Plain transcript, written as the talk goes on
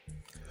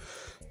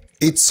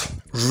It's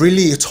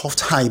really a tough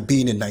time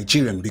being a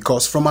Nigerian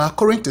because from our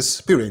current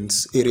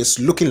experience, it is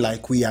looking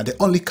like we are the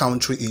only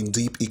country in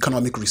deep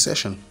economic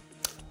recession.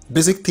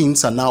 Basic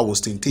things are now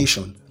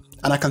ostentation,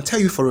 and I can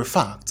tell you for a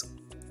fact,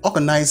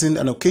 organizing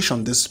an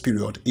occasion this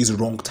period is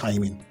wrong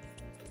timing.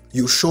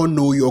 You sure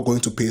know you're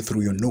going to pay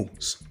through your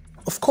nose.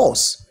 Of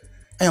course,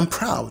 I am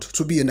proud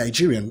to be a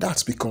Nigerian.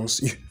 That's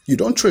because you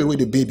don't throw away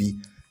the baby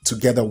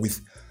together with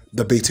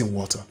the bathing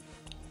water.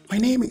 My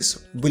name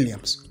is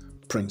Williams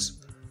Prince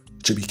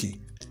Chibuike,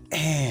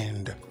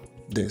 and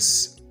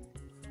this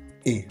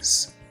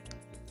is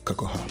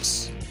Cocoa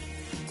House.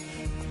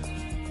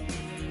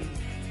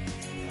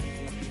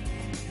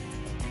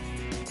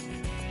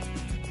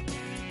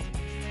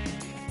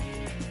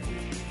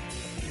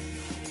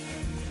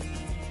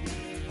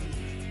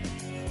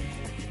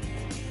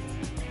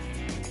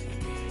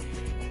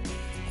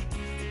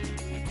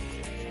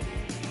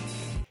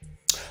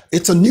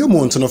 It's a new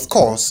month, and of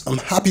course, I'm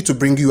happy to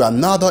bring you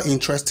another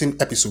interesting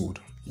episode.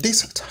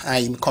 This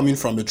time coming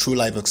from a true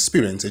life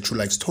experience, a true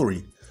life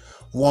story,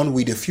 one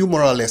with a few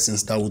moral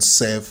lessons that would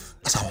serve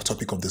as our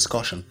topic of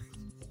discussion.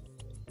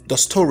 The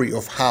story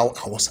of how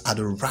I was at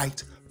the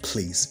right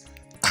place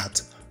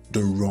at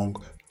the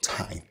wrong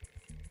time.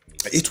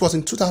 It was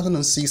in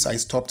 2006 I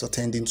stopped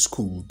attending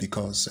school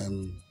because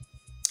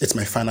it's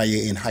my final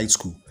year in high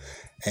school,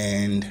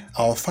 and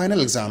our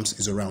final exams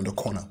is around the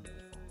corner.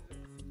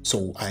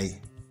 So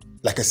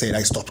like I said,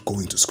 I stopped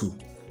going to school.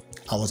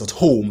 I was at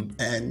home,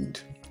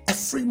 and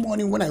every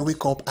morning when I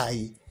wake up,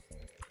 I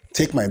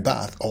take my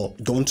bath, or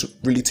don't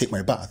really take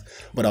my bath,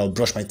 but I'll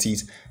brush my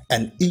teeth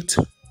and eat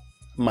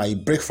my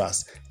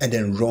breakfast and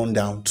then run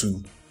down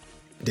to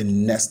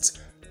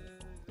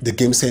the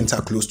game center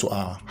close to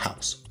our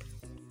house.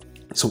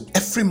 So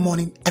every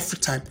morning, every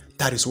time,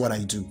 that is what I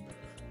do.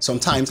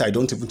 Sometimes I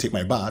don't even take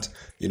my bath,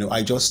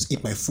 I just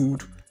eat my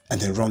food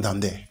and then run down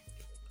there.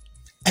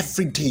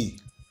 Every day,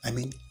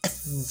 every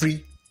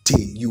day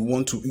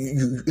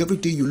every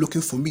day you're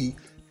looking for me,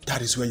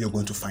 that is where you're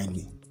going to find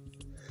me.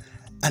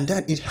 And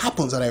then it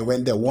happens that I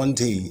went there one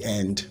day,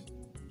 and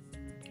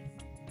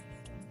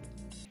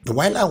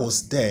while I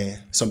was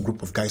there, some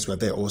group of guys were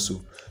there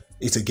also.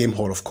 It's a game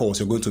hall, of course.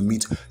 You're going to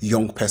meet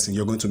young person,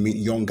 you're going to meet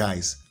young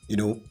guys,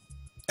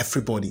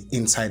 everybody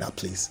inside that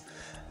place.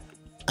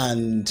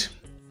 And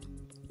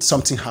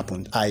something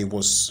happened. I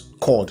was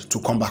called to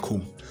come back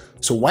home.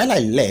 So while I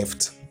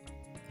left,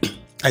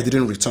 I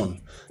didn't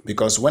return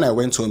because when I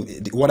went home,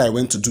 what I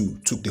went to do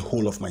took the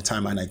whole of my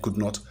time, and I could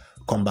not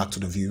come back to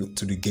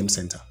the game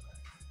center.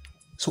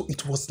 So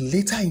it was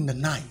later in the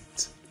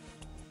night,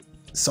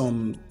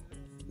 some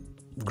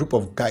group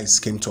of guys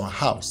came to our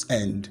house,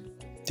 and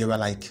they were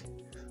like,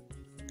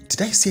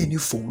 "Did I see a new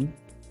phone?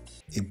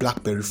 A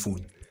BlackBerry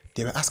phone?"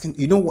 They were asking,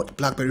 what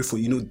BlackBerry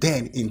phone?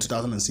 Then in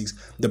 2006,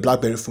 the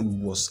BlackBerry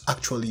phone was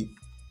actually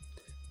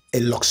a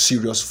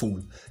luxurious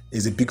phone.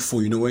 It's a big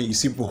phone. When you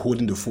see people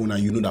holding the phone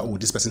and you know that,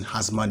 this person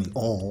has money,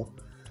 or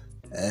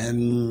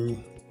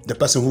the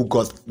person who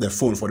got the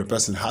phone for the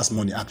person has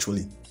money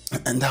actually.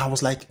 And I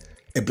was like,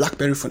 a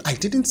BlackBerry phone? I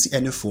didn't see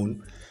any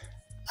phone.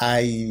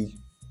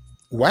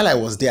 While I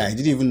was there, I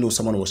didn't even know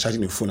someone was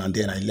charging the phone, and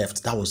then I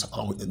left. That was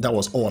all. That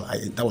was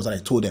what I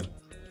told them.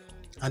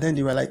 And then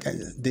they were like,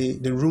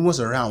 the rumors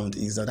around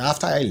is that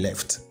after I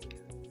left,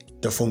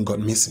 the phone got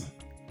missing.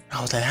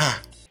 I was like,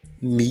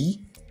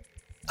 me?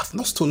 I've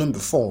not stolen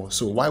before,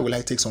 so why will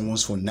I take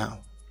someone's phone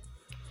now?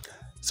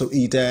 So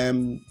it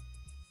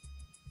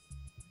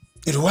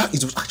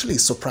was actually a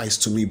surprise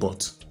to me,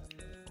 but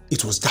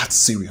it was that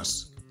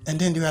serious. And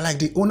then they were like,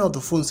 the owner of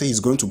the phone said he's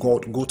going to go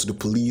to the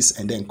police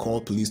and then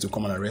call police to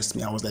come and arrest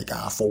me. I was like,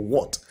 for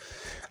what?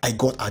 I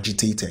got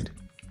agitated.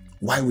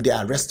 Why would they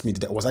arrest me?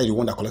 Was I the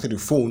one that collected the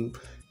phone?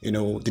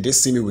 Did they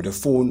see me with the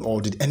phone, or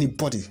did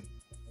anybody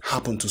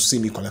happen to see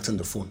me collecting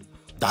the phone?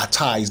 That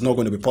tie is not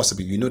going to be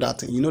possible.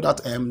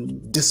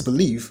 That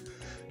disbelief,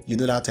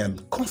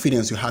 that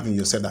confidence you have in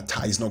yourself, that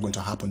tie is not going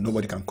to happen.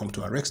 Nobody can come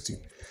to arrest you.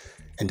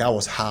 And that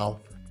was how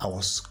I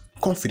was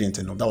confident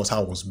enough. That was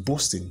how I was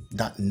boasting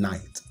that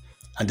night.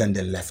 And then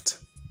they left.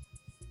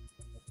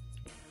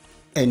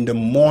 In the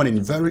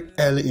morning, very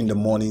early in the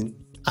morning,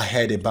 I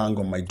heard a bang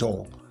on my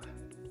door.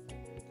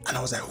 And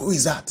I was like, who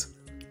is that?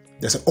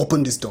 They said,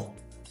 open this door.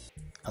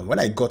 And when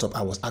I got up,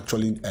 I was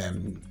actually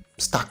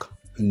stark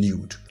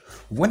nude.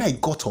 When I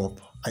got up,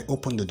 I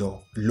opened the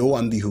door. Lo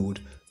and behold,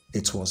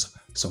 it was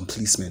some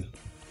policemen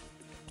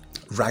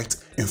right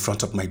in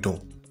front of my door.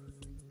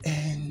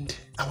 And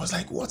I was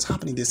like, what's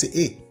happening? They say,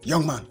 hey,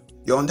 young man,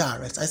 you're under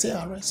arrest. I say,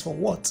 arrest for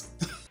what?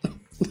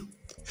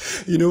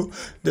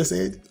 They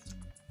said,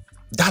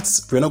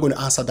 we're not going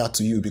to answer that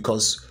to you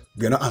because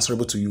we're not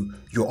answerable to you.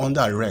 You're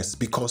under arrest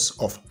because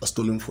of a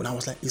stolen phone. I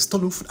was like, a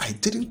stolen phone? I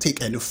didn't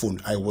take any phone.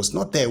 I was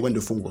not there when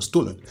the phone was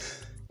stolen.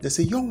 They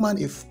say, young man,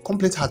 if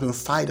complaint has been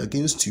filed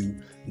against you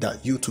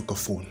that you took a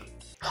phone.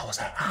 I was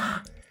like,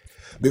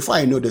 Before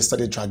I know, they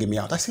started dragging me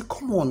out. I said,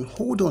 come on,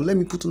 hold on, let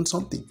me put on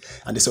something.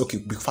 And they said, okay,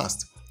 be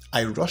fast.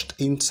 I rushed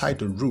inside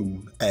the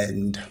room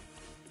and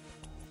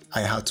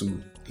I had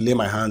to lay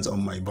my hands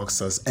on my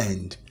boxers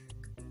and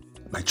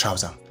my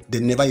trouser. They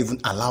never even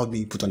allowed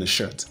me put on a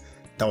shirt.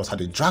 That was how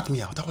they dragged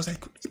me out. I was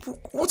like,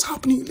 what's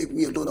happening? Leave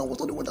me alone. I was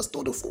not the one that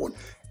stole the phone.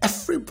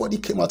 Everybody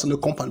came out on the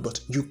compound, but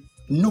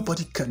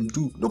nobody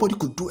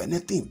could do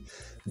anything.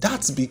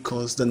 That's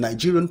because the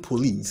Nigerian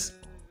police,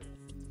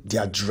 they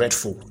are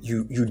dreadful.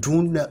 You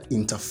do not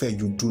interfere.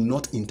 You do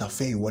not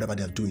interfere in whatever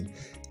they are doing.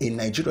 In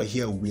Nigeria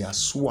here, we are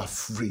so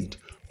afraid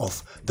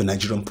of the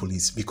Nigerian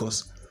police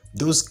because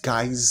those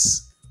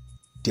guys,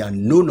 they are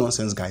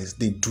no-nonsense guys.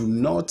 They do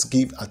not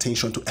give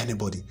attention to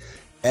anybody.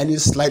 Any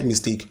slight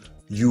mistake,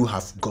 you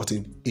have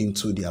gotten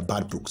into their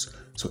bad books.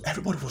 So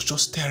everybody was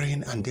just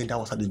staring, and then that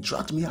was how they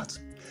dragged me out.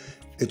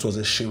 It was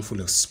a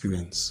shameful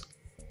experience.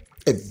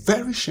 A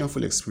very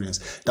shameful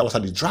experience. That was how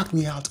they dragged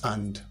me out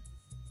and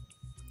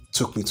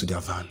took me to their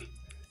van.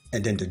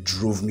 And then they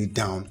drove me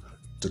down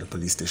to the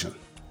police station.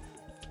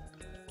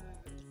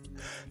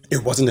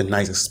 It wasn't a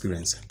nice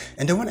experience.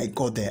 And then when I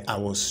got there, I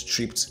was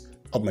stripped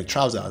of my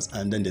trousers,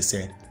 and then they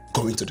said,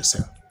 go into the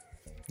cell.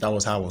 That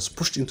was how I was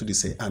pushed into the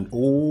cell. And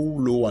oh,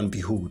 lo and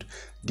behold,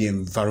 the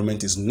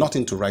environment is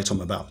nothing to write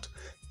home about.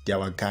 There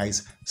were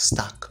guys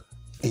stuck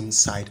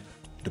inside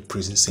the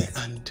prison cell.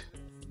 And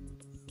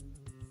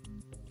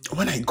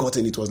when I got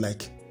in, it was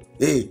like,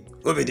 hey,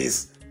 over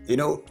this.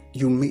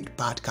 You meet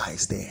bad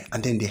guys there,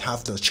 and then they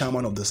have the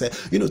chairman of the cell.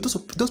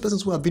 Those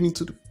persons who have been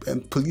into the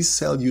police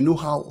cell, you know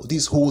how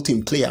this whole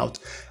thing play out,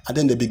 and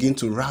then they begin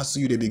to harass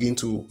you, they begin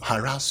to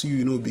harass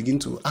you, begin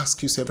to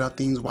ask you several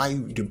things,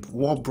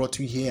 what brought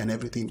you here and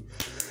everything.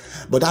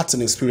 But that's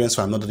an experience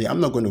for another day.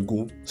 I'm not going to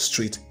go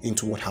straight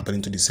into what happened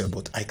into the cell,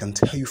 but I can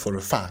tell you for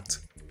a fact,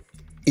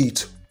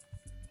 it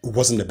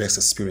wasn't the best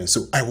experience.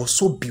 So I was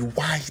so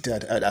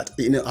bewildered about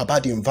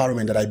the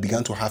environment that I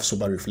began to have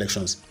sober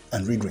reflections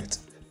and regret.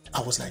 I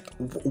was like,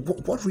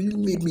 what really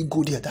made me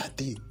go there that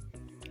day?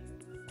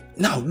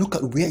 Now look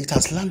at where it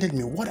has landed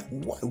me.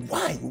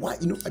 Why?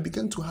 I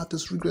began to have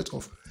this regret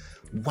of,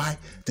 why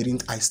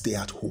didn't I stay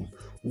at home?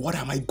 What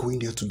am I going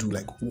there to do?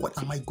 What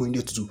am I going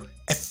there to do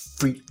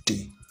every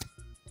day?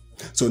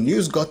 So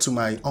news got to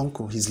my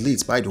uncle, he's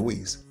late by the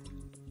ways,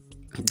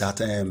 that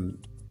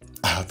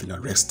I have been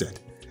arrested.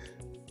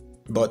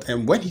 But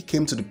when he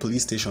came to the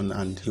police station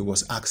and he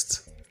was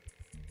asked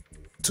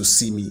to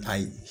see me,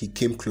 he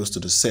came close to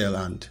the cell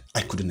and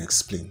I couldn't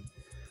explain.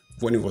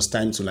 When it was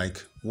time to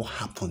what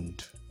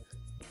happened,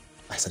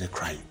 I started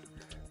crying.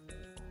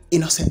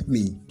 Innocent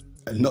me,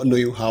 not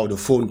knowing how the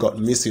phone got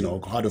missing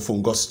or how the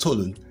phone got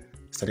stolen,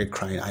 started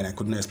crying and I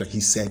couldn't explain. He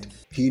said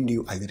he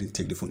knew I didn't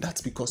take the phone. That's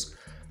because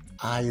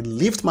I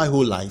lived my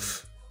whole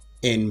life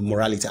in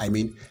morality.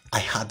 I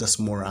had this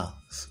moral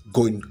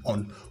going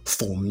on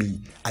for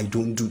me. I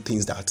don't do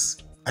things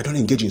I don't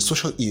engage in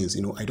social ills,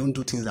 I don't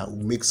do things that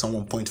will make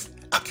someone point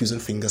accusing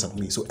fingers at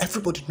me. So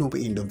everybody know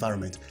in the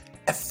environment,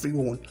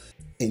 everyone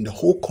in the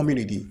whole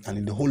community and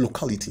in the whole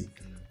locality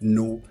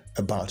know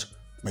about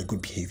my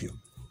good behavior.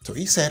 So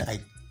he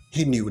said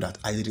he knew that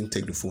I didn't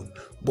take the phone,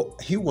 but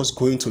he was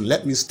going to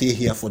let me stay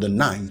here for the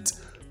night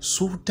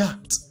so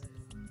that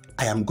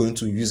I am going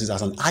to use it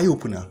as an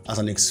eye-opener, as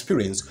an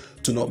experience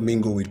to not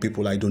mingle with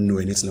people I don't know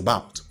anything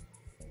about.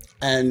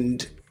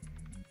 And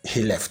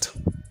he left.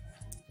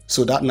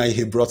 So that night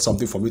he brought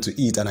something for me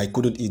to eat and I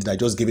couldn't eat it. I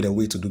just gave it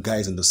away to the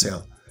guys in the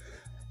cell.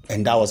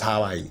 And that was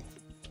how I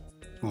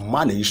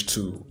managed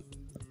to,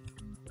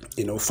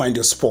 find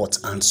a spot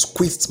and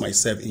squeezed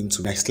myself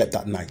into. I slept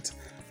that night.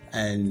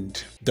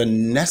 And the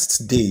next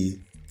day,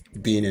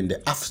 being in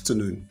the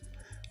afternoon,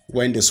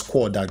 when the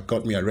squad that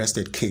got me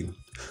arrested came,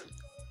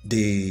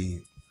 they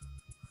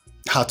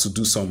had to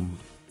do some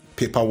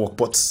paperwork.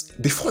 But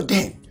before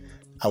then,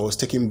 I was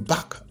taken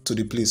back to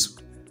the place,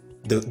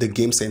 the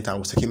game center. I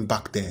was taken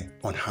back there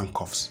on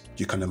handcuffs.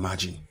 You can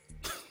imagine.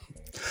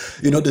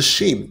 The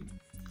shame,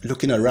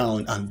 looking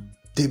around and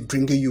they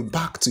bringing you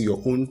back to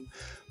your own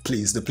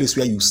place, the place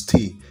where you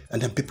stay,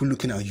 and then people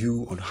looking at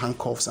you on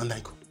handcuffs and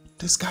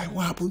this guy,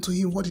 what happened to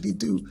him? What did he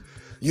do?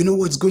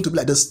 What it's going to be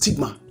like? The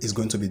stigma is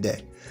going to be there.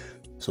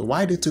 So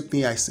why they took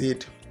me, I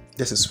said,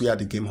 this is where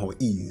the game hall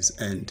is.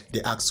 And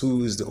they asked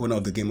who is the owner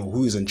of the game hall,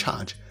 who is in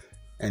charge.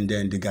 And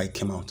then the guy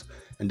came out.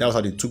 And that was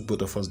how they took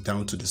both of us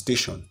down to the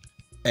station.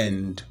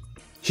 And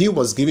he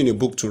was given a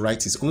book to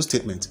write his own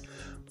statement,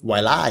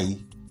 while I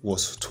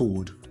was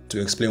told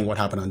to explain what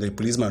happened. And the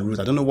policeman wrote,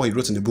 I don't know what he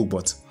wrote in the book,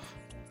 but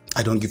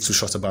I don't give two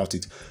shots about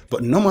it.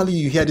 But normally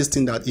you hear this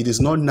thing that it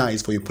is not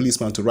nice for a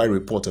policeman to write a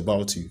report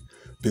about you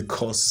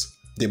because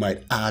they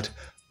might add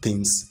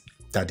things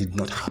that did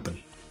not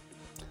happen.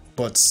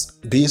 But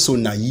being so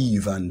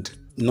naive and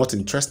not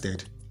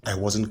interested, I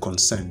wasn't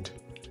concerned.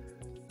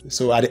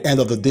 So at the end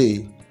of the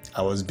day,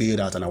 I was bailed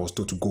out and I was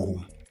told to go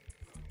home.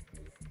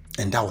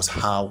 And that was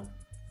how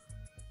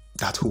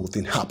that whole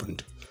thing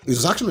happened. It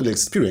was actually an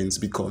experience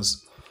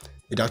because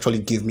it actually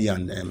gave me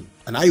an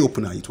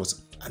eye-opener. It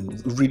was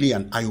really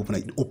an eye-opener.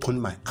 It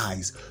opened my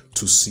eyes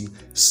to see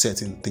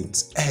certain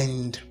things.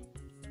 And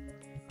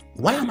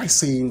why am I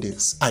saying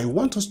this? I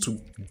want us to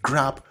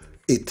grab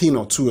a thing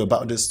or two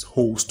about this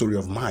whole story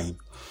of mine.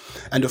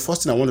 And the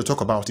first thing I want to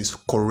talk about is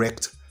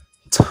correct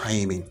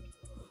timing.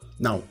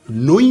 Now,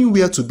 knowing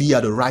where to be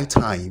at the right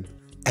time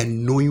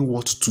and knowing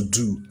what to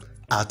do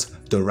at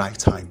the right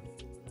time.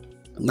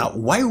 Now,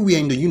 while we are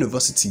in the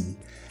university,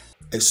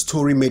 a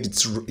story made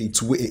its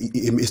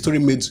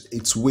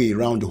way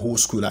around the whole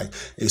school. Like,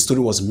 a story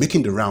was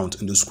making the round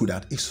in the school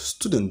that a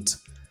student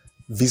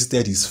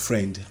visited his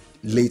friend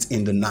late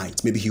in the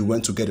night. Maybe he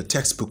went to get a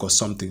textbook or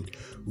something.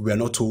 We are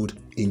not told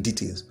in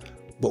details.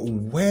 But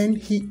when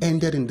he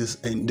ended in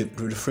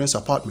the friend's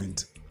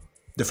apartment,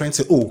 the friend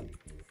said, "Oh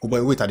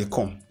boy, wait, they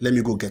come. Let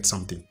me go get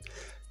something."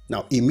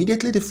 Now,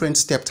 immediately the friend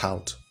stepped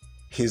out.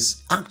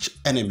 His arch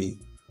enemy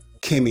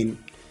came in.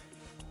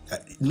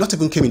 Not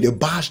even came in, they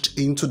barged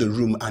into the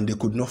room and they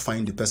could not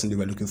find the person they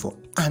were looking for.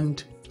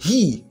 And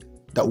he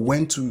that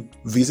went to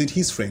visit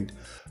his friend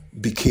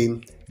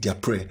became their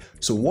prey.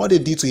 So what they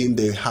did to him,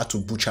 they had to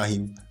butcher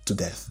him to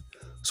death.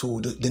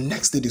 So the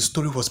next day, the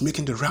story was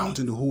making the rounds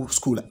in the whole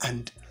school,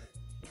 and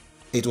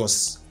it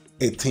was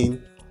a thing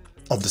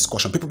of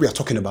discussion. People were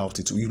talking about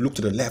it. You look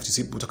to the left, you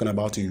see people talking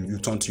about it. You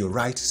turn to your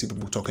right, you see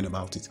people talking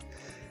about it.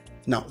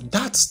 Now,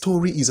 that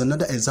story is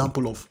another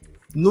example of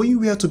knowing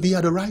where to be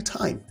at the right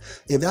time.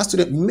 If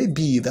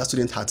that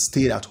student had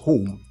stayed at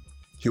home,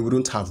 he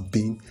wouldn't have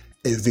been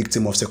a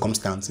victim of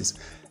circumstances.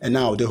 And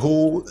now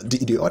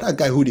the other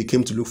guy who they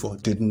came to look for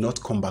did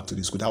not come back to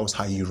the school. That was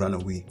how he ran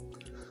away.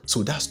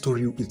 So that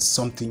story is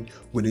something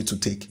we need to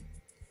take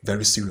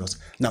very serious.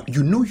 Now,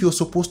 you're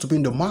supposed to be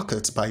in the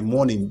market by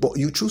morning, but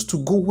you choose to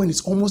go when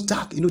it's almost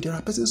dark. There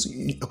are persons,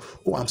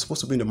 I'm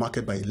supposed to be in the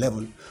market by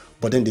 11,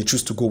 but then they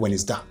choose to go when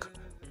it's dark,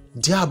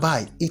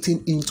 thereby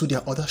eating into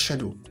their other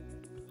schedule.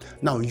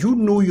 Now,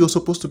 you're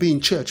supposed to be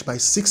in church by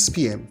 6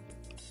 p.m.,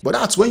 but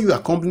that's when you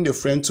accompany a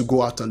friend to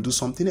go out and do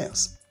something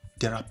else.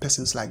 There are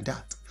persons like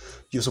that.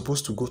 You're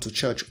supposed to go to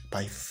church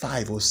by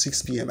 5 or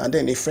 6 p.m., and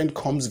then a friend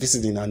comes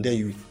visiting, and then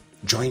you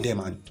join them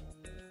and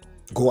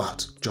go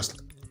out just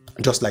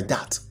like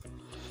that.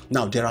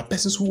 Now, there are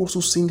persons who also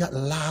sing out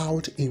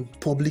loud in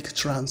public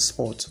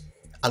transport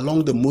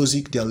along the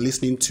music they're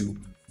listening to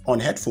on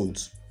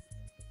headphones.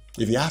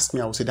 If you ask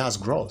me, I would say that's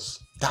gross.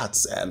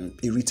 That's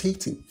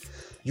irritating.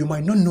 You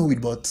might not know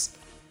it, but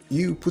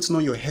you putting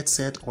on your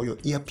headset or your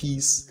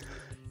earpiece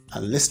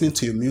and listening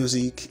to your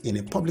music in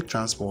a public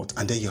transport,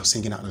 and then you're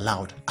singing out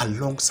loud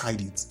alongside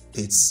it,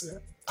 it's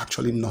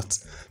actually not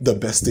the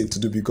best thing to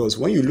do, because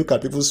when you look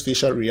at people's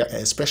facial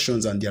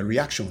expressions and their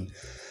reaction,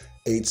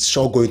 it's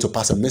sure going to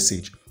pass a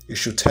message. It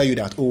should tell you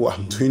that, oh,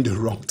 I'm doing the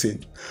wrong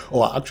thing,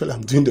 or actually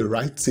I'm doing the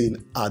right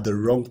thing at the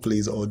wrong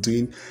place, or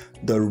doing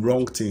the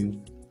wrong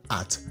thing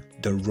at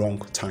the wrong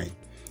time.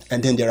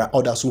 And then there are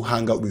others who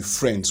hang out with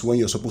friends when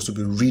you're supposed to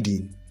be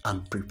reading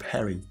and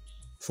preparing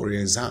for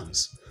your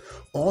exams.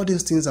 All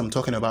these things I'm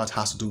talking about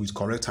has to do with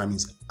correct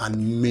timings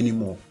and many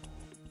more.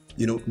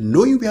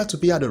 Knowing where to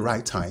be at the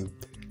right time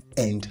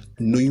and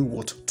knowing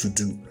what to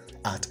do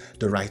at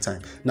the right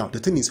time. Now, the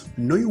thing is,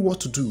 knowing what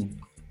to do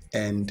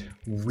and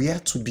where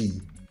to be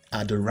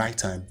at the right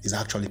time is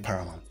actually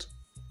paramount.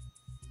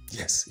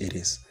 Yes, it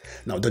is.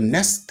 Now, the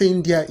next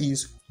thing there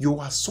is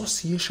your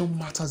association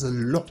matters a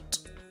lot.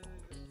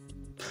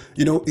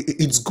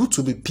 It's good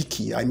to be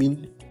picky.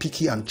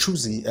 Picky and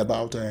choosy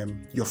about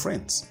your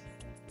friends,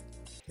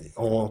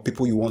 or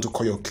people you want to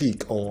call your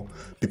clique, or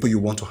people you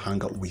want to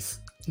hang out with.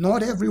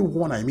 Not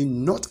everyone,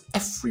 not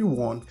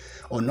everyone,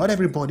 or not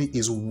everybody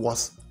is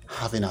worth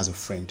having as a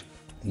friend.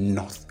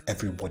 Not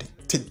everybody.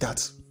 Take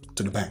that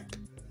to the bank.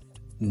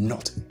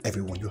 Not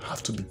everyone. You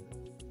have to be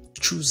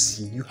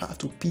choosy. You have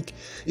to pick.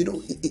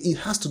 It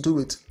has to do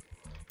with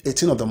a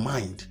thing of the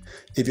mind.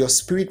 If your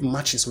spirit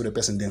matches with a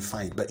person, then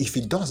fine. But if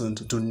it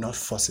doesn't, do not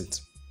force it.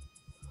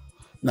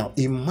 Now,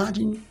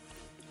 imagine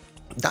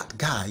that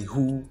guy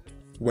who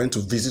went to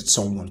visit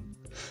someone.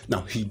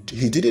 Now, he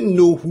didn't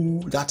know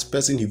who that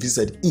person he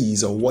visited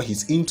is or what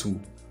he's into,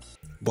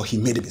 but he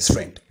made him his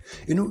friend.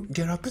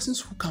 There are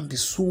persons who can be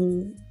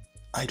so,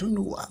 I don't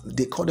know,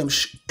 they call them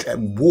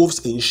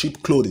wolves in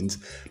sheep clothing.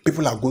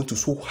 People are going to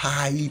so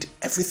hide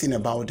everything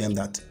about them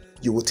that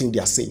you will think they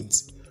are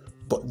saints.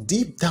 But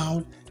deep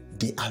down,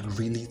 they are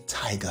really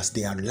tigers.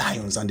 They are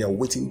lions, and they are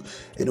waiting,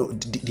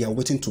 they are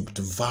waiting to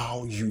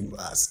devour you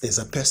as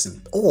a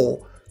person.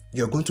 Or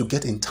you're going to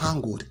get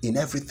entangled in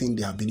everything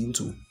they have been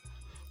into.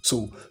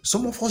 So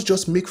some of us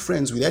just make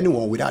friends with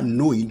anyone without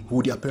knowing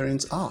who their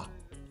parents are.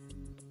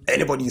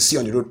 Anybody you see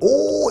on the road,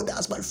 oh,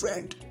 that's my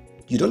friend.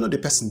 You don't know the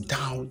person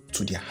down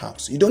to their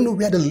house. You don't know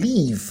where they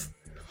live.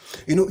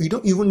 You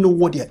don't even know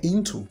what they're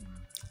into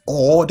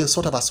or the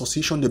sort of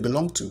association they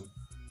belong to.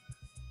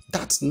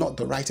 That's not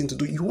the right thing to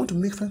do. You want to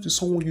make friends with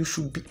someone, you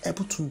should be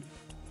able to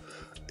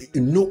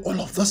know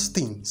all of those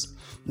things.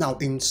 Now,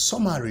 in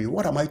summary,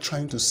 what am I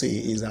trying to say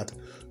is that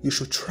you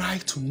should try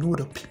to know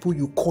the people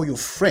you call your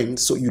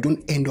friends so you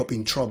don't end up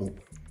in trouble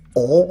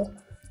or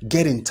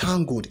get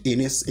entangled in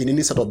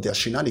any sort of their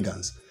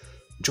shenanigans.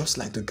 Just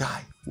like the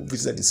guy who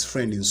visited his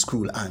friend in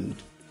school, and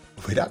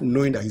without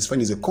knowing that his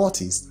friend is a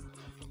cultist,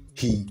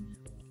 he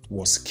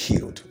was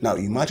killed. Now,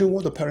 imagine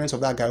what the parents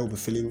of that guy will be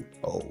feeling,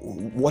 or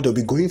what they'll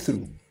be going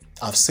through.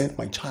 I've sent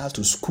my child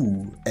to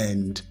school,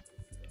 and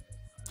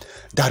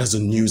That is the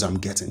news I'm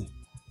getting.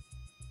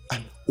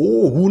 And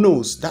oh, who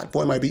knows? That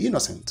boy might be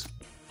innocent.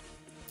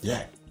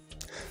 Yeah.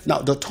 Now,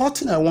 the third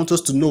thing I want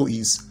us to know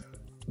is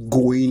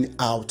going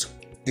out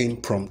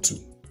impromptu.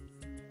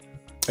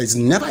 It's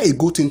never a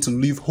good thing to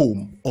leave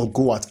home or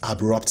go out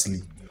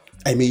abruptly.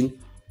 I mean,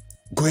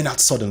 going out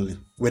suddenly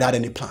without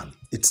any plan.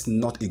 It's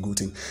not a good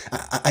thing.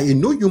 I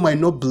know you might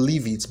not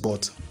believe it,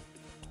 but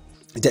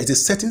there is a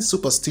certain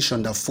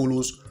superstition that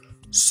follows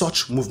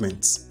such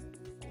movements.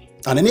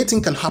 And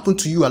anything can happen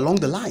to you along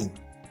the line.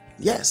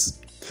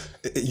 Yes.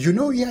 You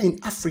know, here in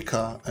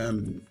Africa,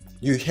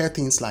 you hear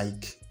things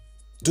like,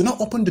 do not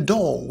open the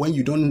door when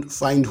you don't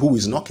find who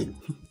is knocking.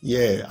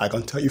 Yeah, I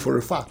can tell you for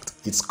a fact,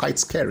 it's quite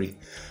scary.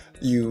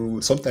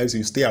 Sometimes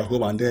you stay at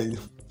home and then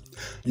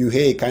you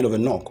hear a kind of a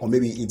knock, or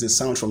maybe it's a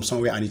sound from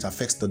somewhere and it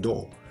affects the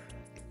door.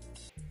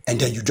 And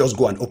then you just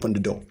go and open the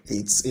door.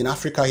 It's in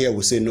Africa here,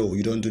 we say, no,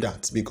 you don't do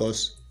that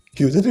because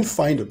you didn't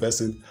find the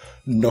person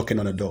knocking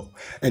on the door.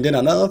 And then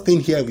another thing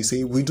here, we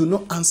say, we do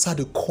not answer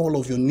the call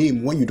of your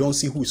name when you don't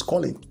see who is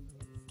calling.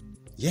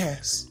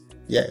 Yes.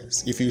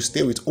 If you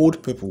stay with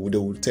old people, they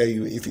will tell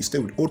you, if you stay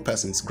with old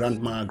persons,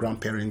 grandma,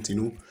 grandparents,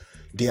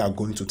 they are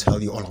going to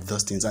tell you all of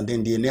those things. And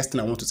then the next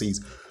thing I want to say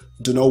is,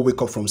 do not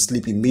wake up from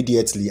sleep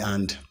immediately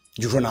and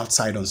you run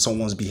outside on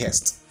someone's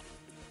behest.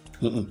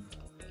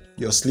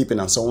 You're sleeping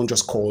and someone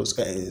just calls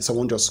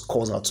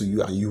out to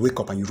you and you wake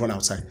up and you run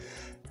outside.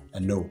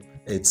 And no,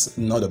 it's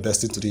not the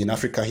best thing to do. In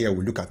Africa here,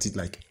 we look at it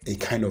like a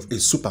kind of a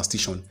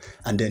superstition.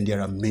 And then there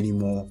are many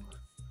more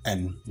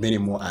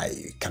I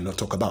cannot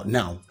talk about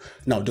now.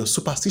 Now, the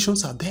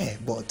superstitions are there,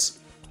 but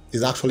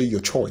it's actually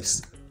your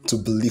choice to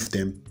believe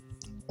them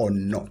or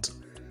not.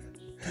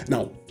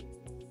 Now,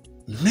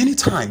 many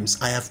times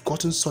I have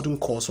gotten sudden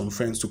calls from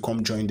friends to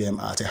come join them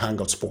at a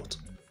hangout spot.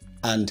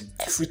 And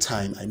every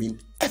time,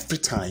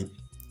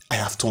 I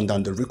have turned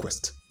down the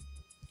request.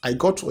 I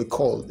got a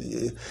call,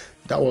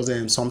 that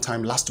was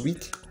sometime last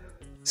week.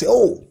 Say,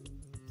 oh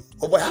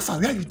boy, Alpha,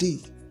 where are you there?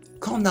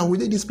 Come now, we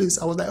did this place.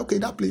 I was like, okay,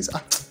 that place.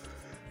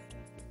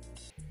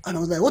 And I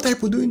was like, what are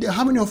people doing there?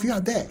 How many of you are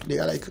there? They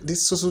are like,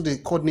 this is also the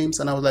code names.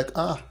 And I was like,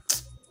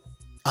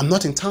 I'm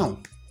not in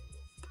town.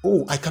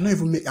 Oh, I cannot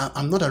even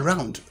I'm not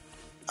around.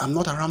 I'm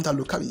not around that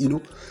locality.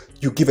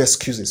 You give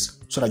excuses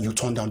so that you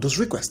turn down those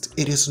requests.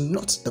 It is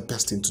not the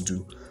best thing to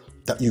do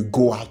that you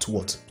go out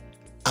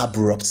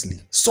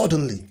abruptly,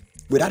 suddenly,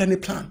 without any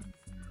plan.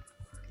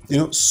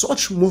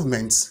 Such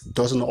movements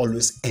doesn't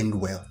always end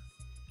well.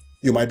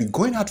 You might be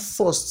going out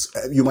first,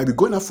 you might be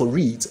going out for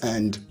it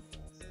and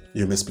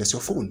you misplace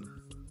your phone.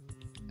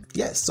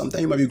 Yes,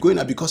 sometimes you might be going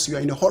out because you are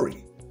in a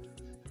hurry.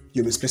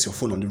 You misplace your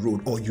phone on the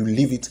road or you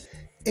leave it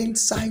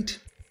inside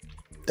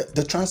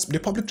the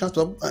public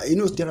transport.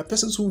 There are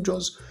persons who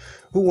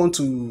want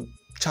to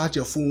charge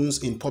their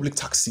phones in public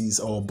taxis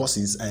or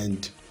buses,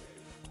 and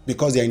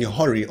because they're in a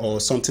hurry or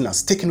something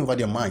has taken over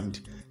their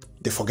mind,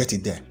 they forget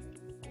it there.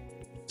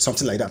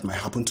 Something like that might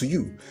happen to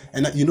you.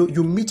 And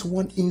you meet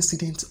one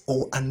incident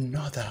or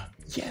another.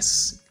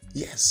 Yes.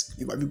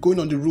 You might be going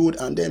on the road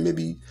and then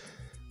maybe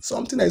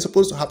something that is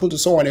supposed to happen to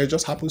someone else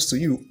just happens to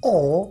you,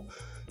 or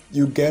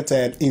you get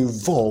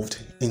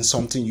involved in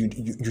something you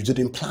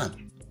didn't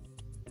plan.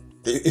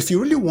 If you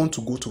really want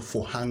to go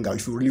for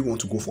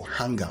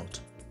hangout,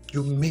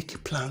 you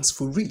make plans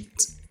for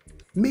it.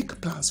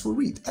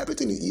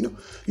 Everything,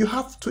 you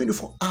have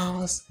 24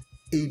 hours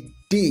a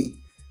day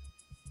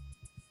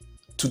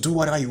to do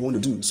whatever you want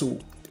to do. So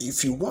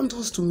if you want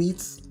us to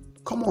meet,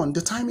 come on,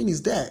 the timing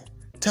is there.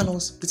 Tell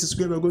us this is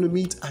where we're going to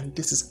meet and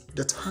this is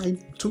the time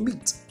to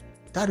meet.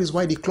 That is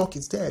why the clock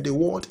is there. In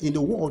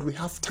the world, we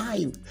have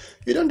time.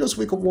 You don't just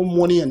wake up one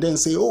morning and then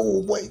say,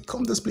 oh boy,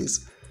 come this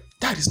place.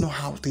 That is not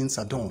how things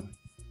are done.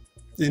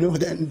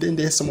 Then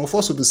there's some of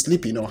us who be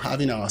sleeping or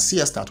having our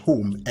siesta at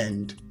home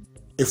and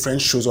a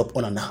friend shows up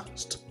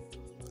unannounced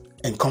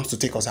and comes to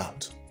take us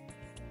out.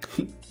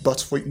 But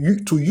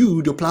to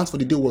you, the plans for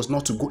the day was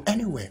not to go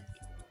anywhere.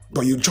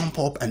 But you jump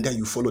up and then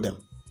you follow them.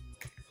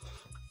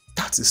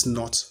 That is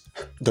not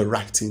the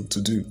right thing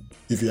to do,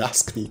 if you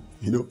ask me,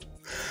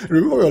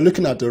 Remember, we're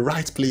looking at the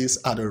right place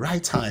at the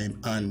right time,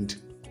 and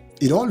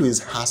it always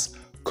has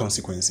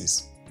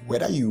consequences.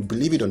 Whether you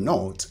believe it or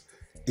not,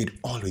 it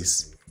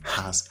always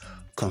has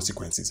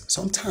consequences.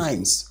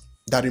 Sometimes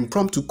that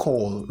impromptu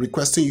call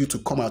requesting you to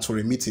come out for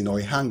a meeting or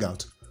a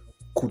hangout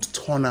could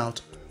turn out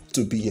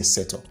to be a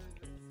setup.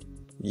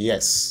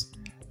 Yes,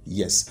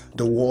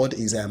 the world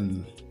is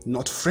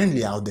not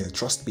friendly out there,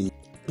 trust me.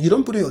 You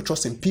don't put your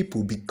trust in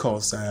people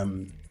because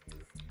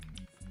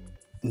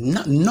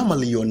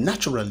normally or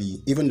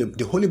naturally, even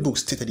the Holy Book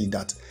stated it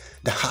that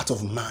the heart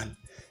of man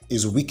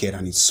is wicked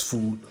and it's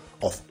full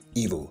of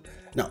evil.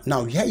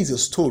 Now here is a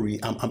story.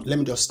 Let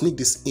me just sneak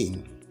this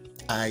in.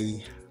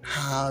 I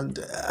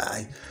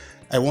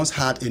once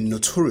had a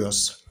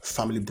notorious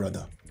family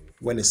brother.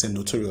 When I say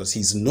notorious,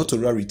 his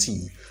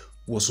notoriety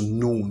was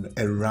known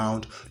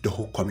around the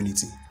whole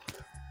community.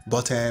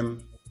 But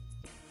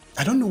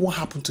I don't know what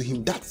happened to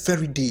him. That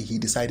very day, he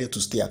decided to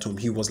stay at home.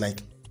 He was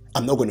like,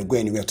 I'm not going to go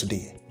anywhere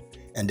today.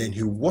 And then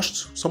he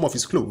washed some of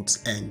his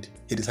clothes and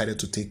he decided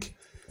to take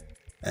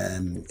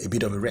a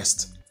bit of a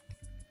rest.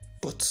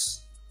 But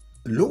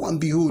lo and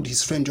behold,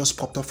 his friend just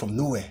popped up from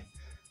nowhere.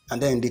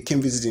 And then they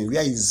came visiting.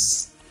 Where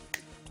is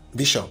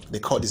Bishop? They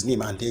called his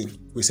name and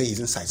we say he's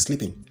inside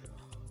sleeping.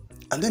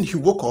 And then he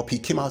woke up, he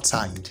came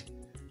outside.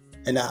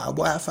 And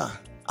boy, Alpha,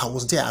 I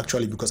was there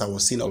actually because I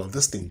was seeing all of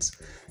these things.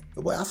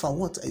 Boy, Alpha,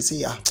 what? I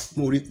say,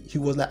 Mori. He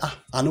was like,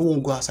 I don't want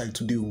to go outside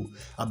today.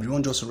 I'll be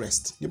on just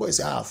rest. The boy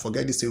said,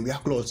 forget this thing. We are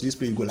close. This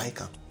place you go like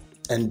her.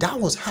 And that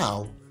was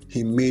how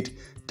he made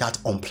that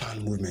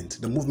unplanned movement.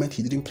 The movement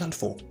he didn't plan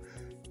for.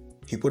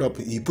 He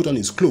put on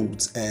his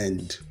clothes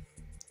and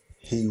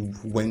he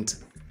went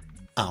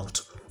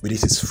out with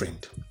his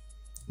friend,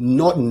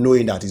 not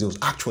knowing that it was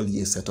actually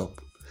a setup.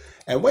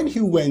 And when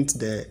he went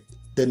there,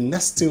 the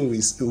next thing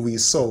we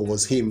saw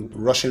was him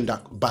rushing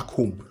back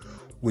home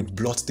with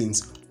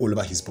bloodstains all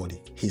over his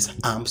body. His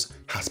arms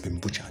has been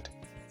butchered.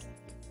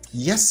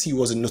 Yes, he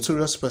was a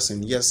notorious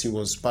person. Yes, he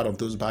was part of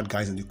those bad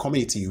guys in the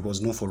community. He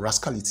was known for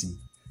rascality.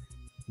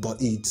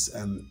 But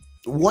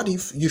what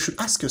if, you should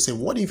ask yourself,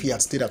 what if he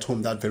had stayed at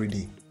home that very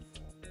day?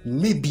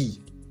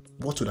 Maybe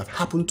what would have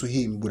happened to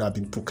him would have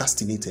been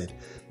procrastinated.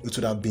 It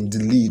would have been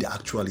delayed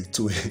actually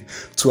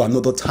to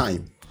another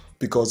time.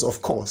 Because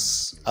of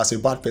course, as a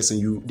bad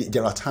person,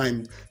 there are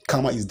times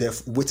karma is there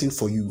waiting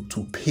for you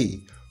to pay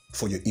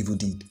for your evil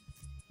deed.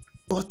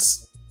 But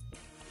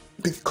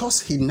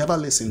because he never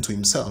listened to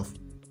himself,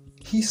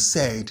 he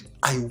said,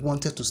 I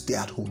wanted to stay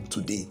at home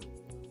today.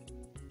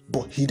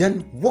 But he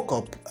then woke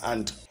up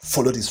and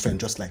followed his friend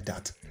just like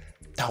that.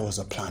 That was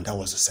a plan. That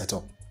was a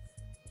setup.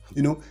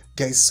 There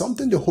is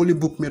something the Holy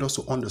Book made us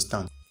to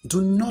understand.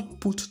 Do not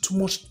put too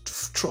much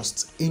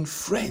trust in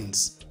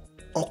friends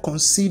or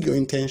conceal your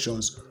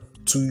intentions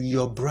to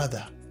your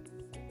brother.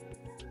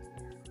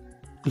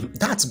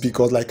 That's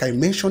because, like I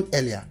mentioned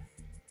earlier,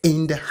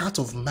 in the heart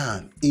of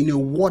man, in a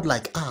world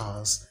like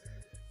ours,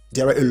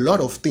 there are a lot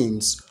of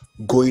things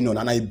going on,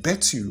 and I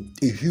bet you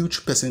a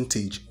huge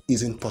percentage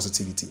isn't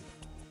positivity.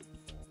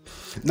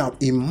 Now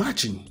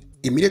imagine,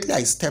 immediately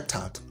I stepped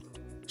out,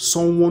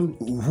 someone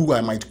who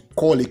I might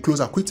call a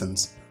close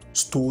acquaintance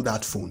stole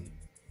that phone.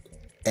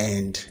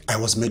 And I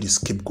was made a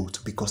scapegoat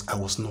because I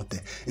was not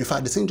there. In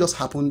fact, the thing just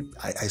happened.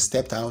 I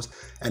stepped out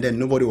and then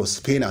nobody was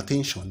paying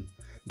attention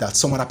that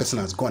some other person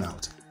has gone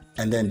out.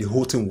 And then the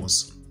whole thing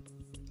was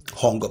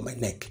hung up my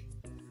neck.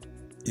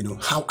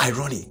 How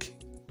ironic.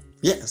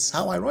 Yes,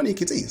 how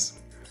ironic it is.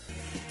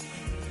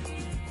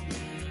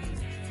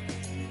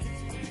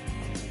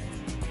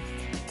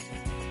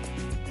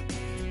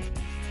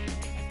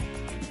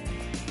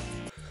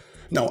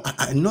 Now,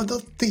 another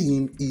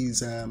thing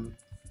is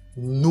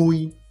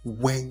knowing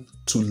when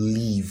to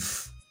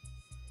leave.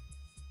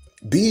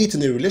 Be it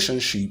in a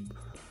relationship,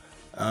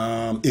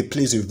 a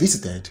place you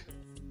visited,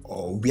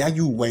 or where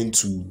you went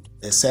to,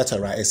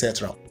 etc.,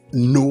 etc.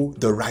 Know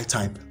the right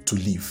time to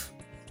leave.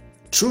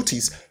 Truth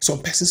is, some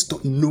persons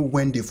don't know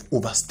when they've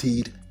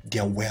overstayed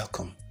their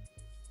welcome.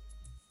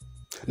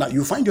 Now,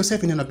 you find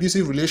yourself in an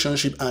abusive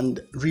relationship and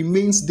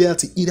remains there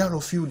till either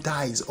of you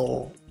dies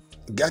or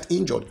get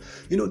injured.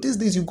 These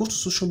days you go to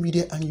social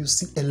media and you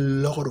see a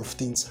lot of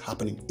things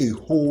happening, a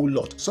whole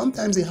lot.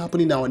 Sometimes they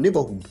happen in our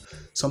neighborhood.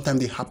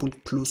 Sometimes they happen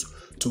close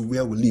to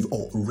where we live,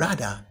 or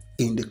rather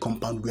in the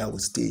compound where we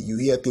stay. You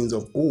hear things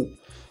of,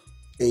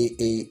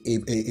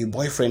 a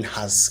boyfriend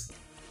has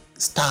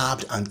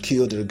stabbed and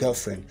killed a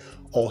girlfriend,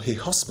 or a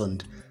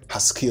husband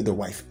has killed the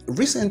wife.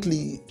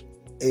 Recently,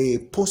 a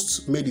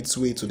post made its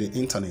way to the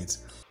internet,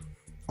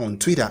 on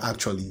Twitter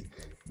actually,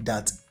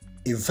 that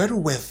a very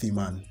wealthy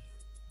man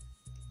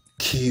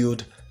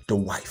killed the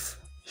wife.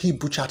 He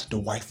butchered the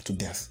wife to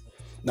death.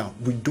 Now,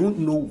 we don't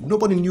know,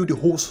 nobody knew the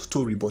whole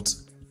story, but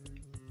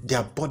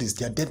their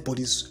dead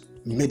bodies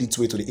made its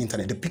way to the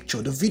internet. The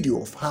picture, the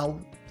video of how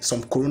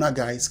some corona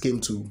guys came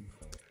to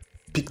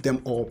pick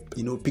them up,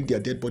 pick their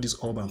dead bodies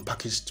up and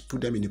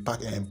put them in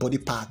a body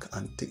pack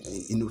and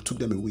took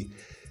them away.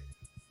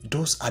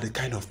 Those are the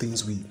kind of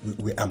things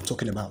I'm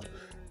talking about.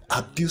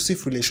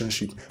 Abusive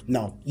relationship.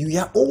 Now, you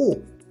hear,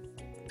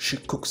 she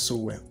cooks so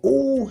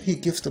well. He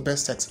gives the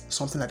best sex,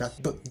 something like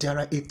that. But there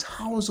are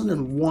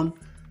 1,001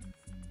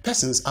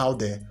 persons out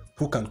there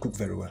who can cook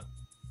very well.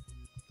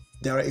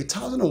 There are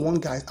 1,001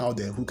 guys out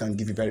there who can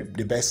give you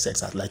the best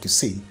sex, like you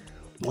say.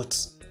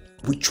 But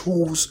we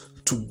chose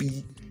to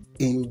be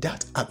in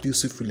that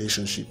abusive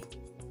relationship.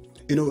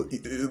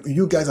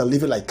 You guys are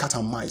living like cat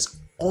and mice.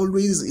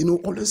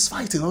 Always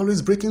fighting,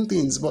 always breaking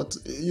things. But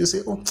you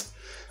say,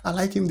 I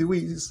like him the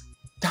way he is.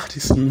 That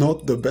is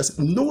not the best.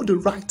 Know the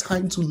right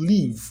time to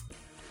leave.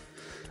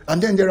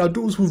 And then there are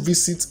those who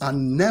visit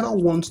and never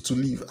want to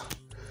leave.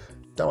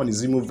 That one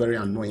is even very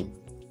annoying.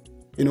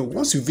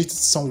 Once you visit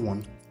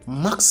someone,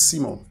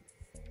 maximum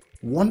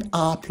 1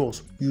 hour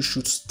plus, you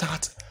should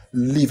start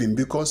leaving,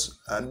 because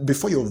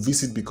before your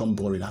visit become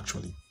boring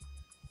actually.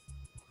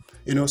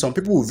 Some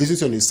people will visit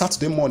you on a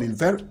Saturday morning,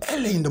 very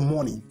early in the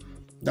morning.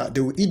 That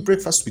they will eat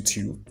breakfast with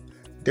you,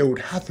 they would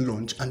have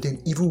lunch, and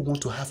then even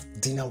want to have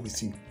dinner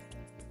with you.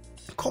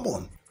 Come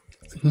on.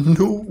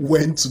 Know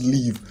when to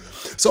leave.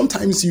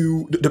 Sometimes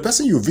the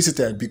person you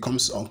visited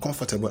becomes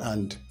uncomfortable,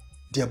 and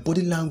their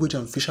body language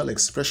and facial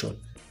expression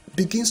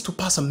begins to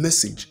pass a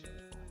message.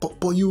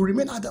 But you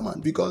remain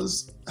adamant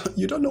because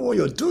you don't know what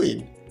you're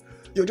doing.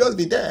 You'll just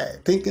be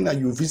there thinking that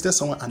you visited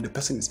someone and the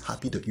person is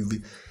happy that you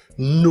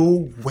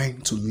know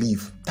when to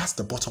leave. That's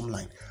the bottom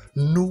line.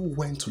 Know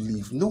when to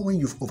leave. Know when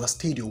you've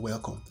overstayed your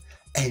welcome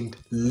and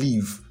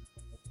leave.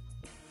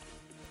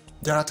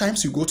 There are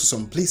times you go to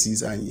some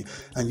places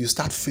and you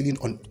start feeling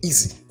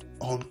uneasy,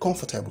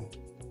 uncomfortable.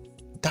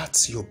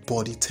 That's your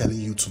body telling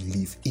you to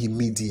leave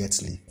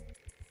immediately.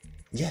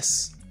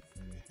 Yes.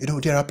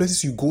 There are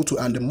places you go to,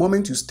 and the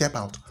moment you step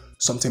out,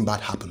 something bad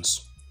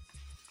happens.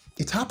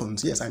 It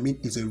happens, yes.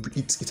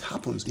 It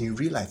happens in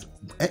real life.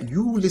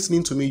 You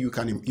listening to me, you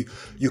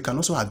can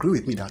also agree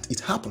with me that it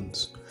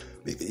happens.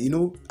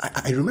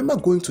 I remember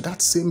going to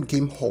that same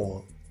game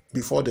hall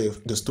before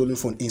the stolen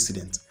phone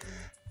incident,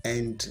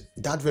 and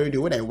that very day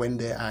when I went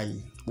there, I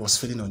was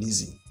feeling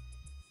uneasy.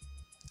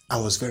 I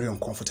was very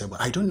uncomfortable.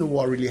 I don't know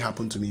what really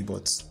happened to me,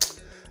 but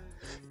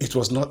it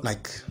was not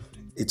like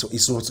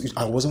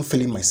I wasn't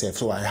feeling myself,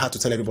 so I had to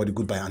tell everybody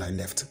goodbye and I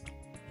left.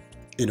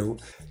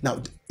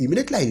 Now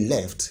immediately I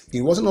left,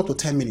 it wasn't up to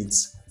 10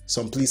 minutes.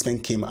 Some policemen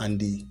came and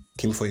they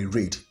came for a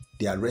raid.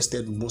 They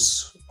arrested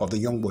most of the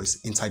young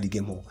boys inside the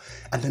game hall.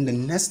 And then the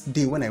next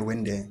day when I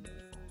went there,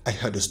 I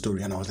heard the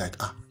story and I was like,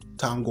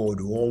 thank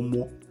God, one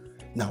more.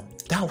 Now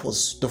that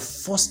was the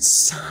first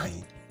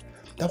sign.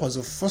 That was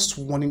the first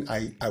warning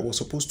I was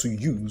supposed to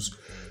use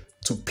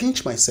to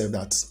pinch myself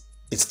that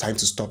it's time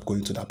to stop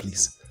going to that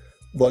place.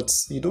 But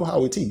you know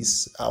how it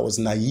is. I was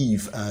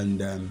naive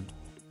and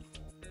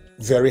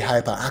very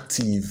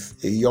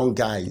hyperactive, a young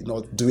guy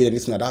not doing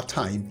anything at that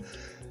time,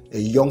 a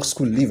young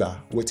school leaver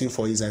waiting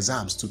for his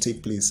exams to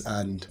take place,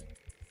 and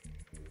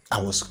I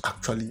was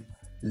actually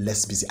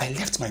less busy. I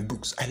left my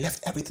books, I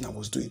left everything I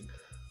was doing,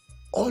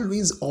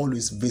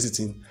 always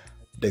visiting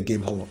the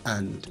game hall,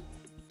 and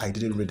I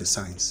didn't read the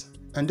signs.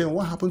 And then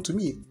what happened to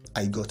me?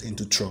 I got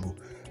into trouble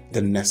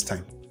the next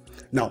time.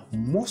 Now,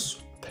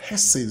 most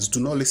persons do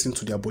not listen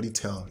to their body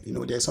tell.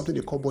 There's something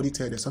they call body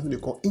tell, there's something they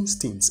call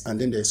instincts, and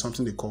then there's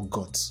something they call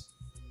guts.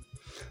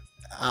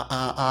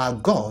 Our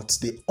guts,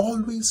 they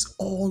always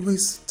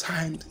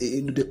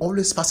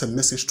pass a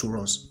message to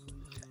us.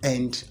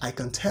 And I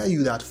can tell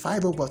you that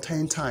 5 over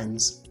 10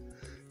 times,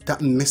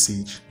 that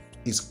message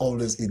is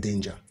always a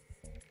danger.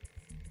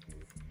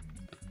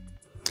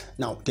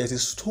 Now, there's a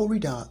story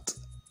that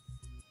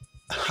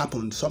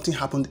something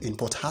happened in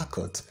Port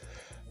Harcourt.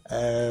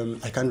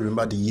 I can't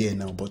remember the year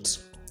now, but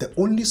the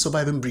only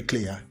surviving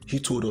bricklayer, he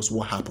told us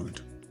what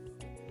happened.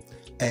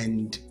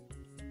 And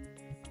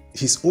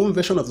his own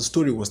version of the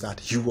story was that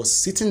he was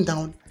sitting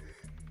down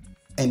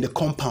in the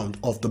compound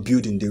of the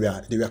building.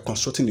 They were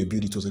constructing a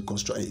building. It was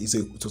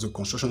a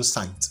construction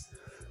site.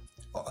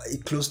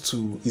 Close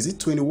to, is it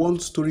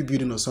 21-story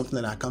building or something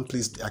that I can't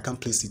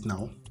place it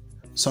now.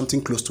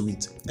 Something close to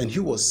it. And he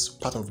was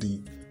part of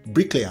the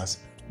bricklayers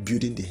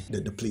building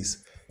the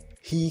place.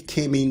 He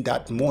came in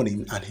that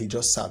morning and he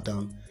just sat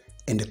down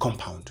in the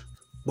compound.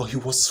 But he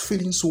was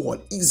feeling so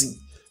uneasy,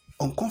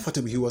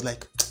 uncomfortable. He was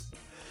like,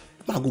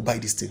 man, go buy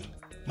this thing.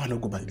 Man,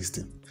 not go buy this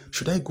thing.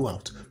 Should I go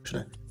out?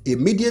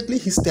 Immediately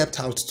he stepped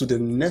out to the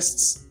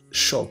next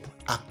shop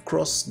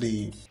across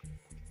the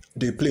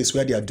place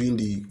where they are doing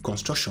the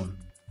construction.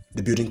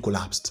 The building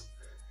collapsed.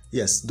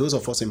 Yes, those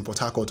of us in Port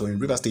Harcourt or in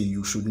Rivers State,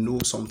 you should know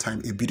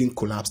sometime a building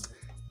collapsed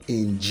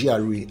in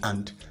GRA,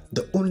 and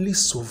the only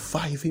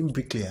surviving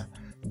bricklayer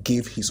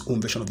gave his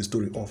own version of the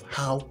story of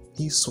how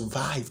he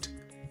survived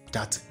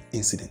that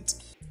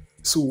incident.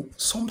 So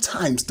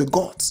sometimes the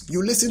gods,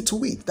 you listen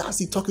to it.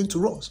 That's it talking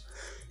to us.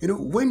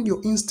 When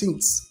your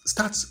instincts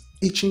start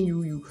itching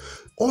you, you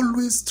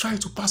always try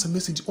to pass a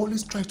message,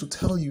 always try to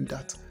tell you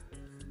that,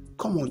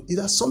 come on,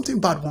 either something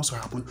bad wants to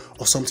happen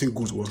or something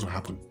good wants to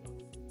happen.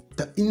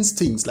 The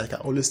instincts, like I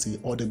always say,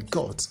 or the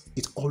gods,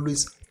 it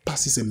always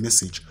passes a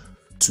message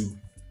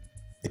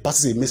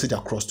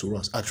across to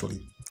us,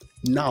 actually.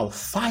 Now,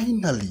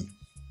 finally,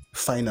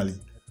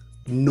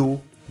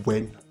 know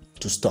when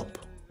to stop.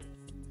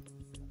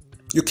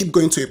 You keep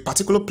going to a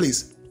particular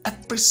place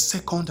every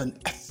second and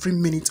every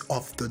minute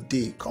of the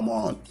day. Come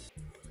on.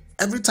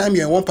 Every time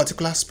you're in one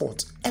particular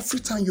spot, every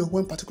time.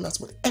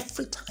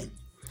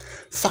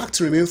 Fact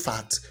remain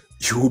fact,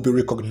 you will be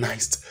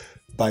recognized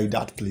by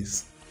that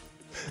place.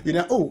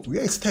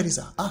 Where is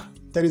Teresa?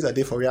 Teresa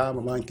there for where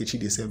Mama and Kechi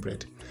they sell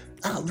bread.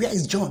 Where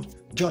is John?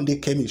 John, they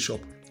came in shop.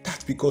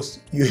 That's because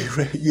you're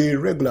a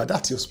regular.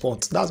 That's your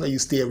spot. That's where you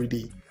stay every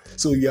day.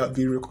 So you have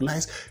been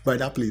recognized by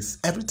that place.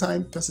 Every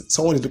time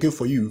someone is looking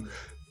for you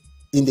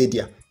in the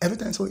area, every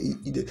time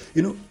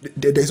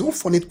there's one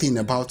funny thing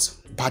about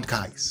bad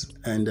guys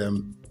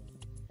and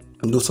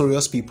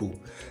notorious people.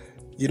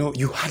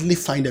 You hardly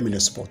find them in a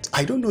spot.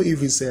 I don't know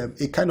if it's a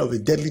kind of a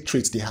deadly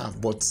trait they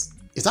have, but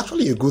it's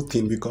actually a good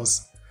thing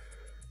because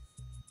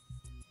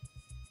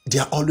they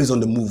are always on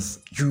the move.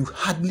 You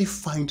hardly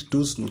find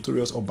those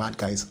notorious or bad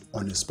guys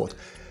on the spot.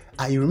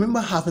 I remember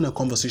having a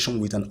conversation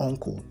with an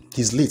uncle.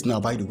 He's late now,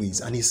 by the way,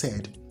 and he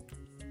said,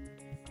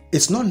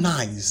 it's not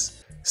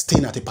nice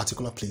staying at a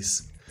particular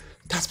place.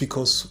 That's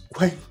because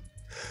when,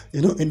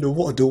 in the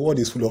world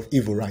is full of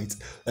evil, right?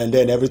 And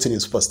then everything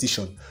is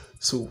superstition.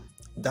 So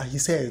that he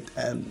said,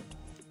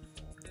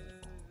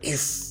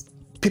 if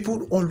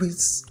people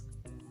always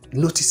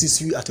notices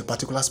you at a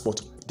particular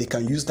spot, they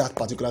can use that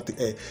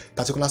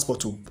particular spot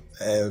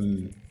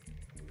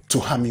to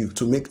harm you,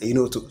 to make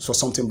for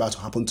something bad to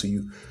happen to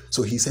you.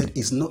 So he said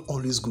it's not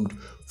always good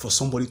for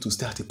somebody to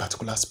stay at a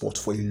particular spot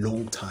for a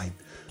long time.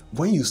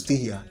 When you stay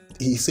here,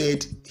 he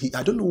said,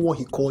 I don't know what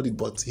he called it,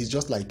 but he's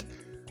just like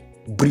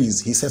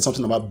breeze. He said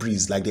something about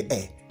breeze, like the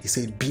air. He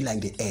said, be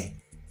like the air.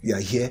 You are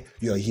here,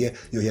 you're here,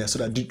 so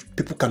that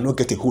people cannot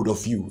get a hold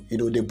of you.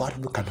 The bad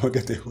people cannot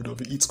get a hold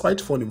of you. It's quite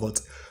funny, but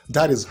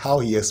that is how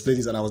he explained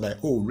it. And I was like,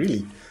 oh,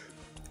 really?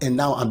 And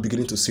now I'm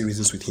beginning to see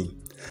reasons with him.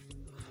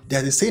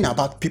 There's a saying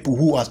about people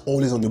who are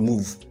always on the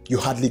move. You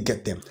hardly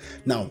get them.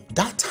 Now,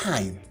 that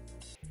time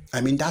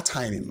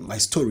in my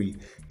story,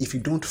 if you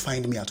don't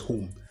find me at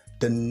home,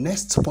 the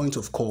next point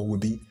of call will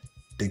be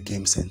the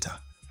game center.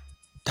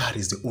 That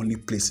is the only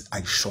place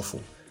I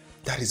shuffle.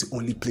 That is the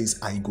only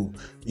place I go.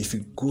 If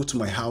you go to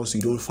my house,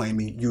 you don't find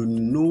me,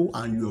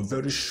 and you're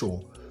very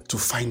sure to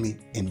find me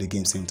in the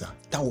game center.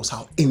 That was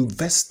how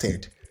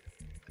invested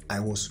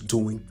I was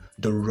doing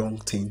the wrong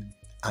thing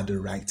at the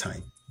right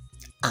time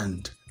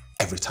and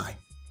every time.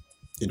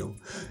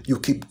 You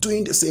keep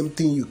doing the same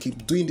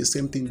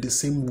thing, the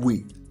same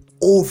way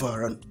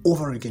over and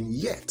over again,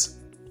 yet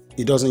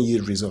it doesn't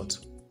yield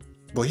results.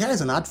 But here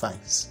is an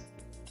advice.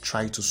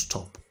 Try to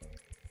stop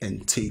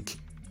and take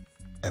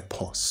a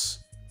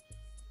pause.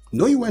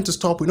 Knowing when to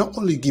stop will not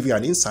only give you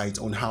an insight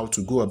on how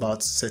to go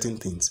about certain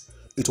things,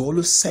 it will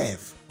also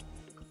serve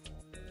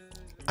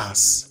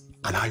as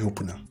an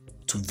eye-opener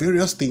to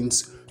various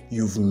things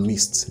you've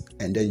missed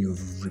and then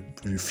you've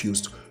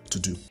refused to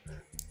do.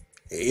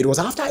 It was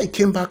after I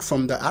came back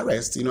from the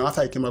arrest,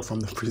 after I came back from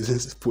the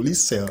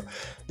police cell,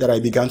 that I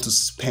began to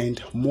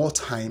spend more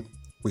time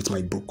with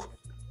my book.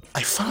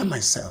 I found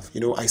myself,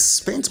 I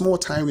spent more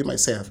time with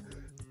myself,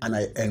 and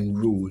I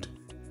enrolled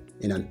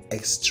in an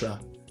extra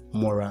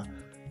moral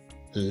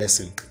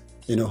lesson.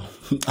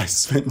 I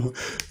spent more,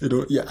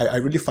 I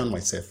really found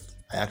myself.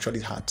 I actually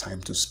had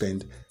time to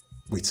spend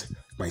with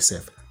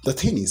myself. The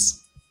thing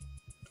is,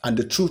 and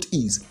the truth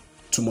is,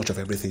 too much of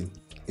everything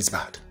is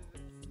bad.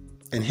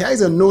 And here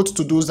is a note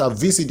to those that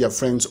visit their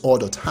friends all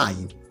the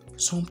time.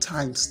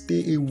 Sometimes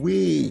stay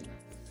away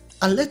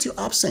and let your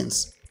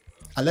absence,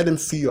 and let them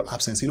feel your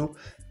absence.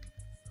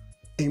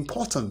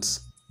 Importance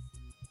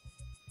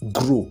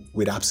grow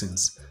with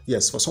absence.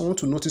 Yes, for someone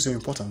to notice your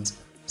importance,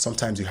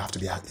 sometimes you have to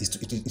be,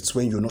 it's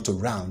when you're not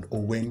around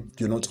or when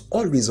you're not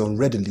always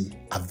readily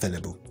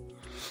available.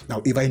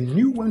 Now, if I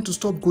knew when to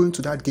stop going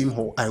to that game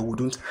hall, I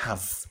wouldn't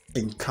have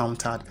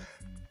encountered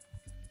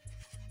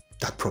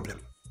that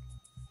problem.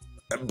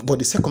 But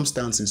the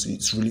circumstances,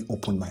 it's really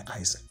opened my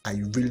eyes.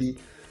 I really,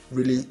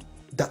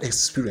 that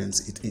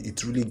experience,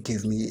 it really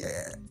gave me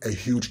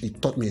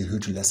it taught me a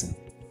huge lesson.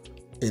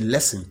 A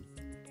lesson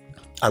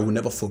I will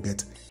never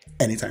forget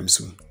anytime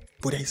soon.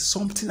 But there is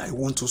something I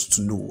want us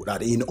to know,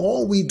 that in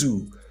all we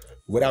do,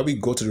 whether we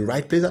go to the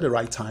right place at the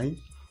right time,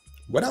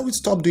 whether we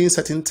stop doing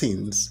certain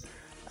things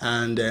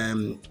and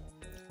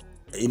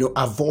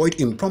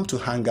avoid impromptu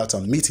hangouts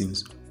and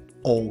meetings,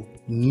 or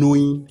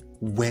knowing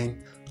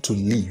when to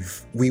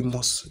leave, we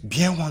must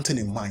bear one thing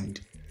in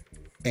mind,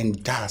 and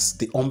that's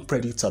the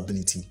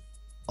unpredictability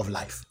of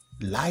life.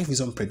 Life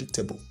is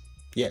unpredictable.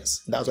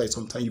 Yes, that's why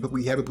sometimes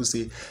we hear people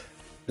say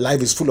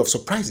life is full of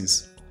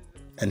surprises,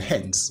 and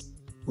hence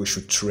we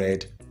should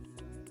tread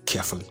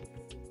carefully.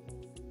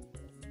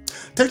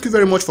 Thank you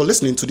very much for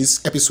listening to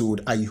this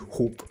episode. I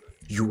hope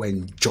you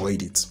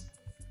enjoyed it.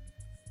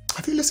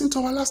 Have you listened to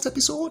our last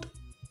episode?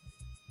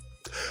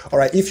 All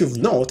right, if you've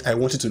not, I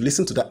want you to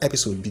listen to that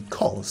episode,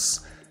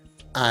 because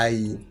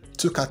I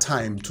took our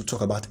time to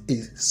talk about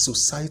a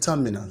societal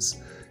menace.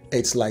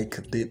 It's like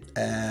the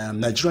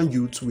Nigerian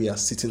youth, we are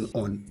sitting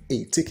on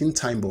a ticking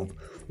time bomb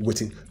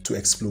waiting to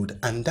explode.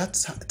 And that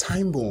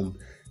time bomb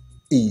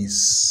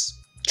is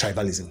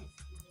tribalism.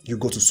 You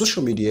go to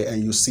social media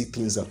and you see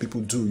things that people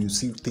do. You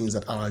see things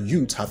that our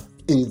youth have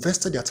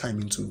invested their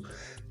time into.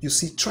 You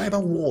see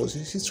tribal wars,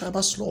 you see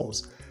tribal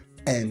slurs,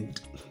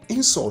 and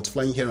insults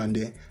flying here and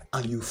there,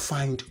 and you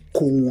find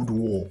Cold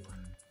War.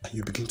 And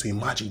you begin to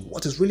imagine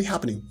what is really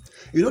happening.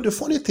 The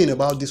funny thing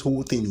about this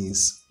whole thing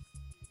is,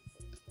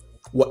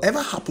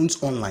 whatever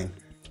happens online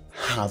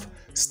have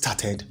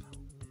started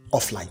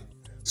offline.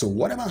 So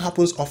whatever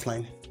happens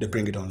offline, they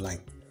bring it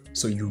online.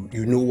 So you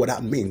know what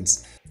that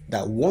means.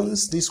 That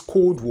once this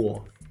Cold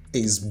War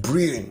is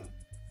brewing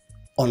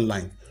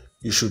online,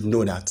 you should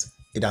know that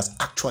it has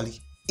actually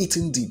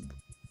eaten deep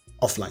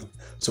offline.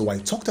 So I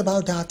talked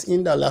about that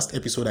in the last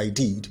episode I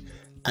did,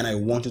 and I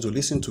want you to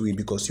listen to it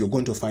because you're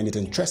going to find it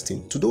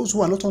interesting. To those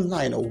who are not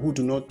online or who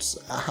do not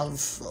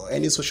have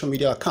any social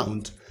media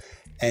account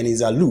and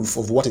is aloof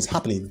of what is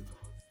happening,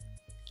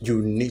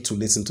 you need to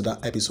listen to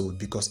that episode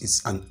because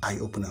it's an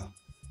eye-opener.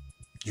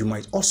 You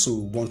might also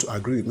want to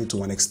agree with me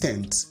to an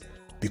extent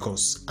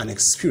because an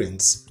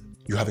experience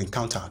you have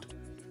encountered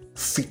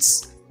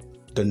fits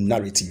the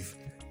narrative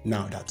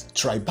now that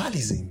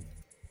tribalism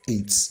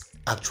is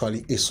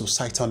actually a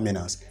societal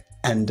menace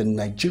and the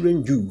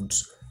Nigerian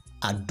youths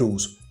are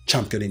those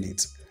championing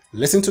it.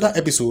 Listen to that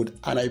episode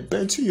and I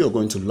bet you you're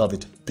going to love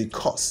it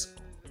because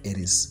it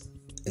is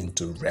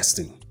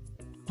interesting.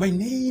 My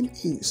name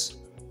is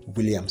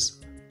Williams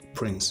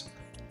Prince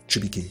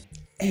Chibuike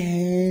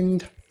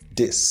and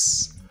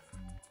this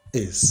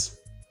is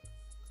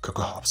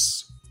Cocoa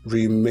Hops.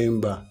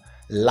 Remember,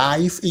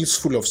 life is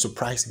full of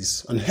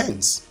surprises and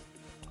hence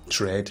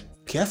tread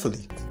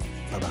carefully.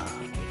 Bye-bye.